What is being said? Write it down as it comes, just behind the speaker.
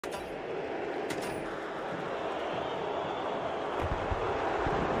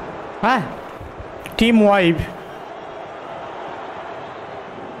Ah, team wipe.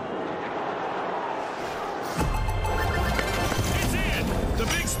 It's in. The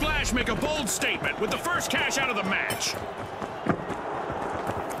Big Splash make a bold statement with the first cash out of the match.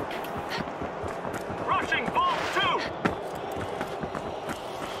 Rushing Vault 2.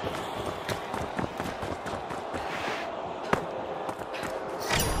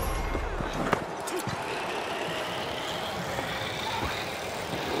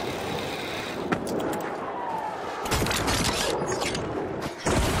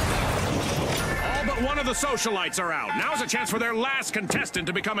 One of the socialites are out. Now's a chance for their last contestant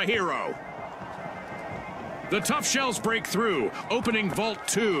to become a hero. The tough shells break through, opening Vault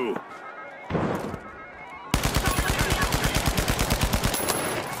 2.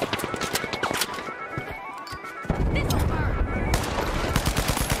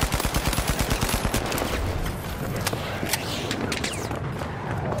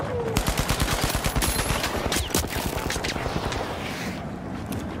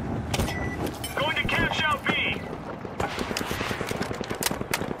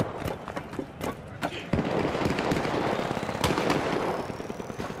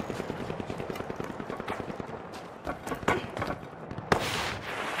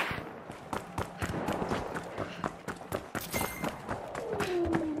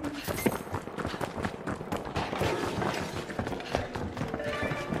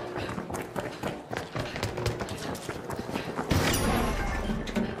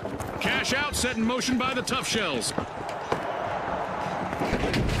 Cash out set in motion by the tough shells.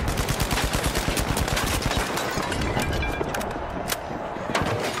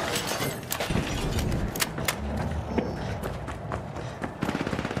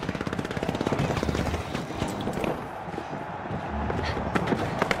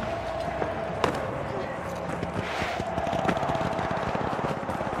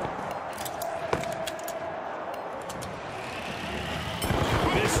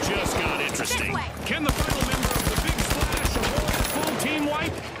 Can the final member of the Big Splash avoid a full team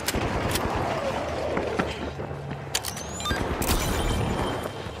wipe?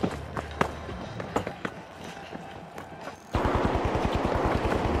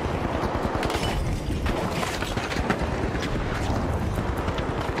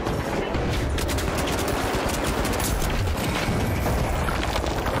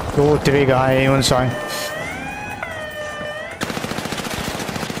 Jo, 3 guy on side.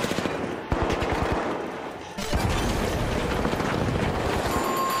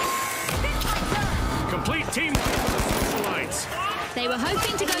 They were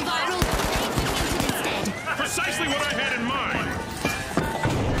hoping to go viral, but they went instead. Precisely what I had in mind.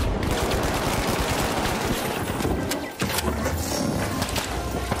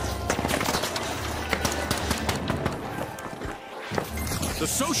 The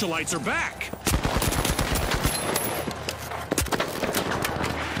socialites are back.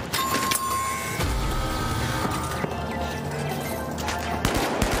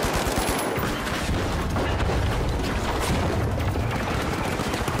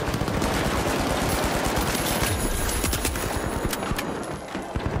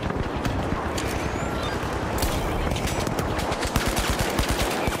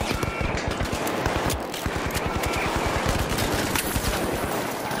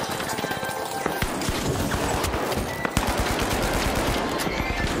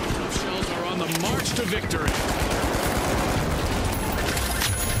 To victory.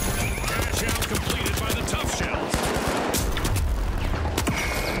 Cash out completed by the tough shells.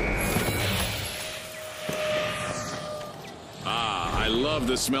 Ah, I love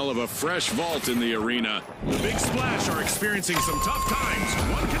the smell of a fresh vault in the arena. The Big Splash are experiencing some tough times.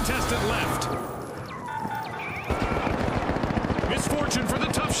 One contestant left. Misfortune for the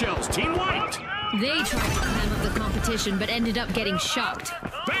tough shells. Team White. They tried to climb up the competition, but ended up getting shocked.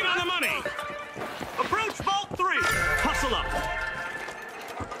 Bang on the money. Approach Vault 3! Hustle up!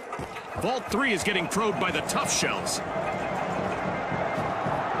 Vault 3 is getting probed by the tough shells.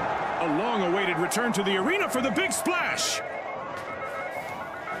 A long-awaited return to the arena for the Big Splash!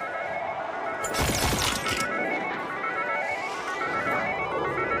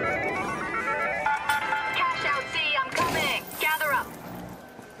 Cash out C, I'm coming! Gather up!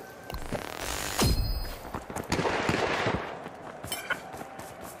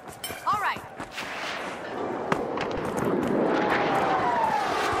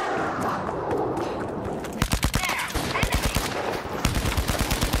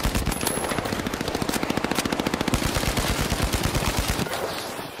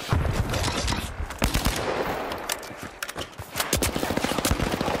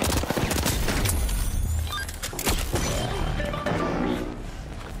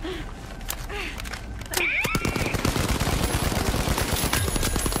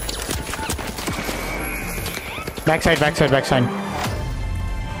 Backside, backside, backside. Now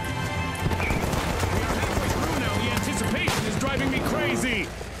the anticipation is driving me crazy.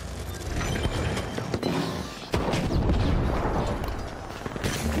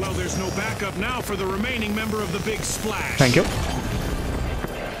 Well, there's no backup now for the remaining member of the Big Splash. Thank you.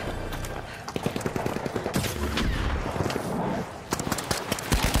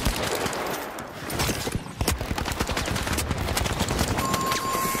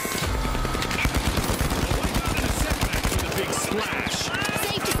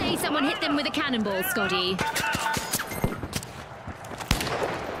 Safe to say someone hit them with a cannonball, Scotty.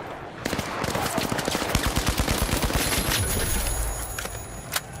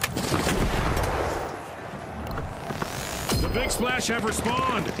 The Big Splash have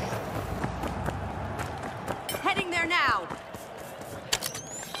respawned. Heading there now.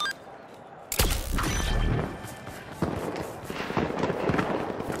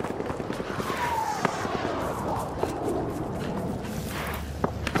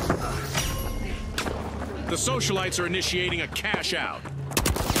 The socialites are initiating a cash out.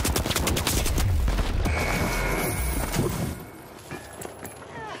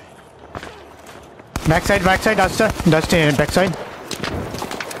 Backside, backside, Duster. Duster, backside.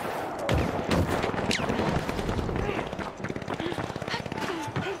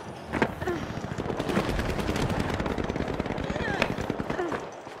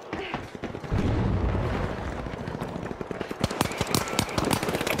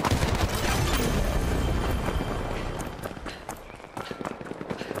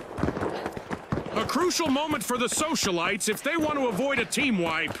 A crucial moment for the socialites if they want to avoid a team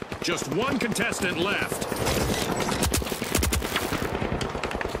wipe. Just one contestant left.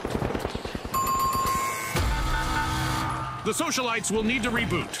 The socialites will need to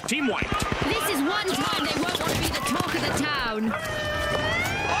reboot. Team wiped. This is one time they won't want to be the talk of the town.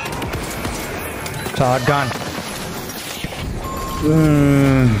 Shot gun.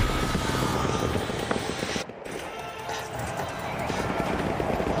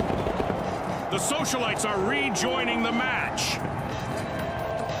 The socialites are rejoining the match.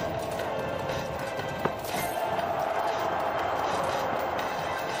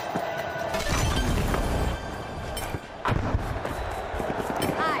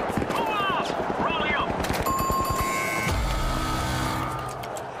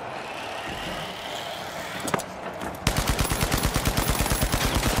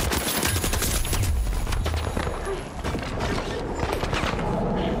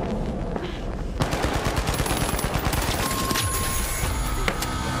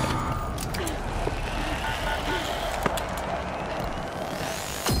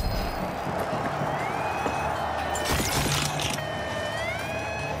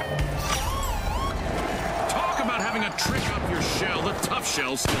 Trick up your shell. The tough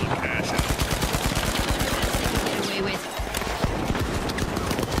shell's still a cash out. Get away with.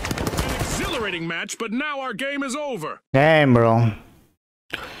 An exhilarating match, but now our game is over. Damn, bro.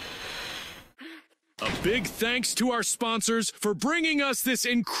 A big thanks to our sponsors for bringing us this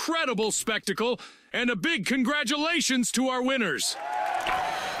incredible spectacle, and a big congratulations to our winners.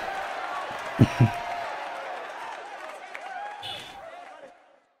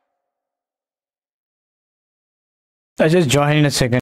 I just joined in a second.